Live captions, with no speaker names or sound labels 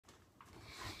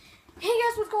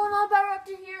guys, what's going on? Better up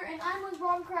to here, and I'm with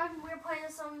Robcraft, and we're playing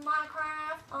some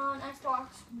Minecraft on Xbox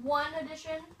One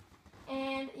edition.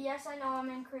 And yes, I know I'm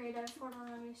in creative. Hold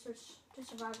on, let me switch to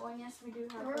survival. And yes, we do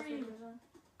have. Where are you?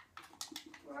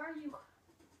 Where are you?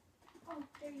 Oh,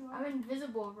 there you are. I'm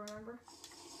invisible, remember?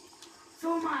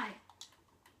 So am I.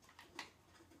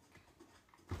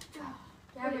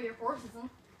 Yeah, but your horse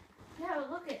isn't. Yeah,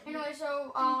 look at. Anyway,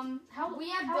 so how we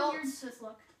have how built weird does this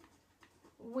look?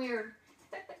 weird.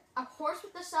 A horse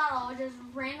with a saddle just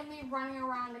randomly running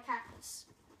around the cactus.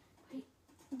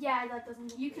 Yeah, that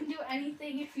doesn't. You can do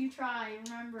anything if you try.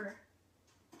 Remember.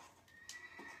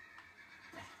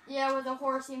 Yeah, with a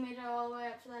horse, he made it all the way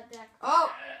up to that deck.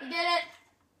 Oh, he did it.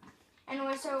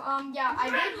 Anyway, so yeah, I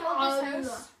did build this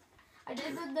house. I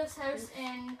did build this house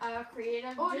in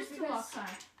creative. Oh, just too outside.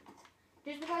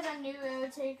 Just because I knew it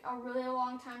would take a really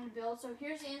long time to build. So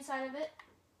here's the inside of it.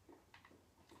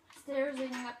 Stairs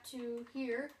leading up to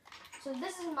here. So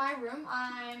this is my room.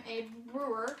 I'm a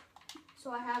brewer,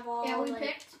 so I have all. Yeah, we like,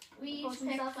 picked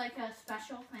stuff. like a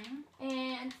special thing.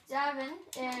 And Davin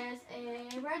is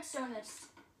a redstonist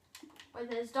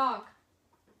with his dog,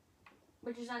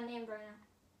 which is unnamed right now.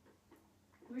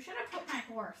 We should have put my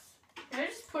horse. Did I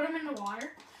just put him in the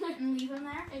water and leave him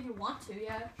there? If you want to,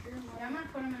 yeah, sure. Yeah, I'm gonna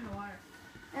put him in the water.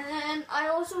 And then I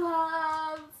also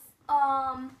have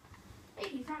Hey,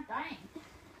 he's not dying.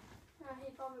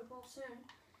 he probably will soon.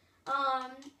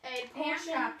 A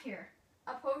potion. Trapped here.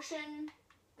 A potion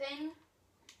thing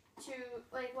to,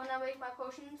 like, when I make my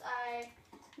potions, I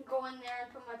go in there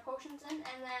and put my potions in,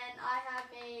 and then I have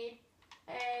made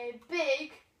a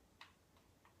big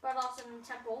but awesome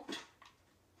temple.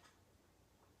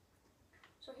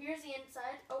 So here's the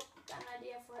inside. Oh, got an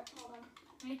idea for it. Hold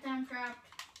on. Nathan, I'm trapped.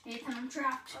 Nathan, I'm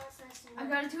trapped. Oh, that's nice and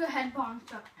I gotta do a head bomb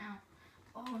stuff now.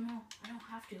 Oh no, I don't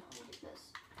have to. Let me do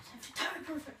this. I just have to time it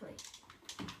perfectly.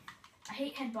 I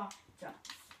hate head bomb jumps.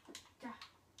 Ja.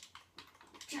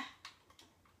 Ja.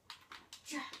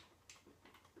 Ja.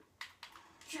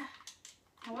 Ja.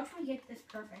 Now watch me get this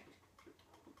perfect.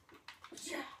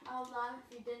 Ja. I'll laugh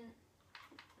if you didn't.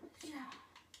 Ja.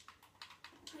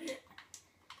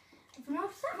 If you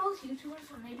notice that most YouTubers,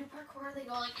 when they do parkour, they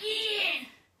go like, yeah!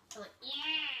 They're like,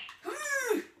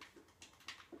 yeah!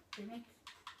 They make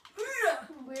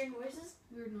Weird noises.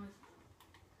 weird noise.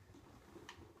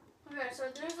 Okay, so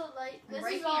there's a light. I'm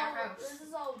breaking our house. This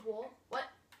is all wool. What?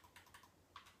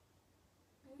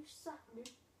 You suck, dude.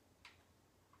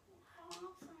 How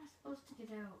else am I supposed to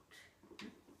get out?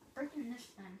 Breaking this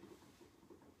then.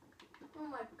 Oh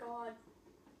my god.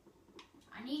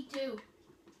 I need to.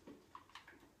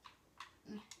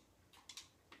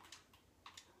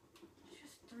 It's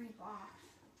just 3 blocks.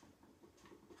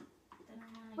 Then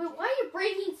I'm Wait, why are you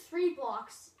breaking 3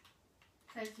 blocks?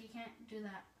 Because you can't do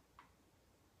that.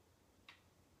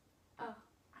 Oh.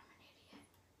 I'm an idiot.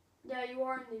 Yeah, you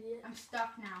are an idiot. I'm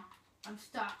stuck now. I'm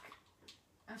stuck.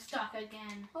 I'm stuck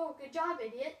again. Oh, good job,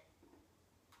 idiot.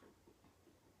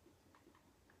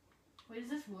 Wait, is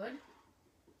this wood?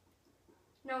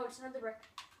 No, it's not the brick.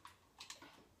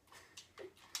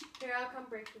 Here, I'll come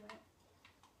break you out.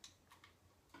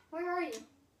 Where are you?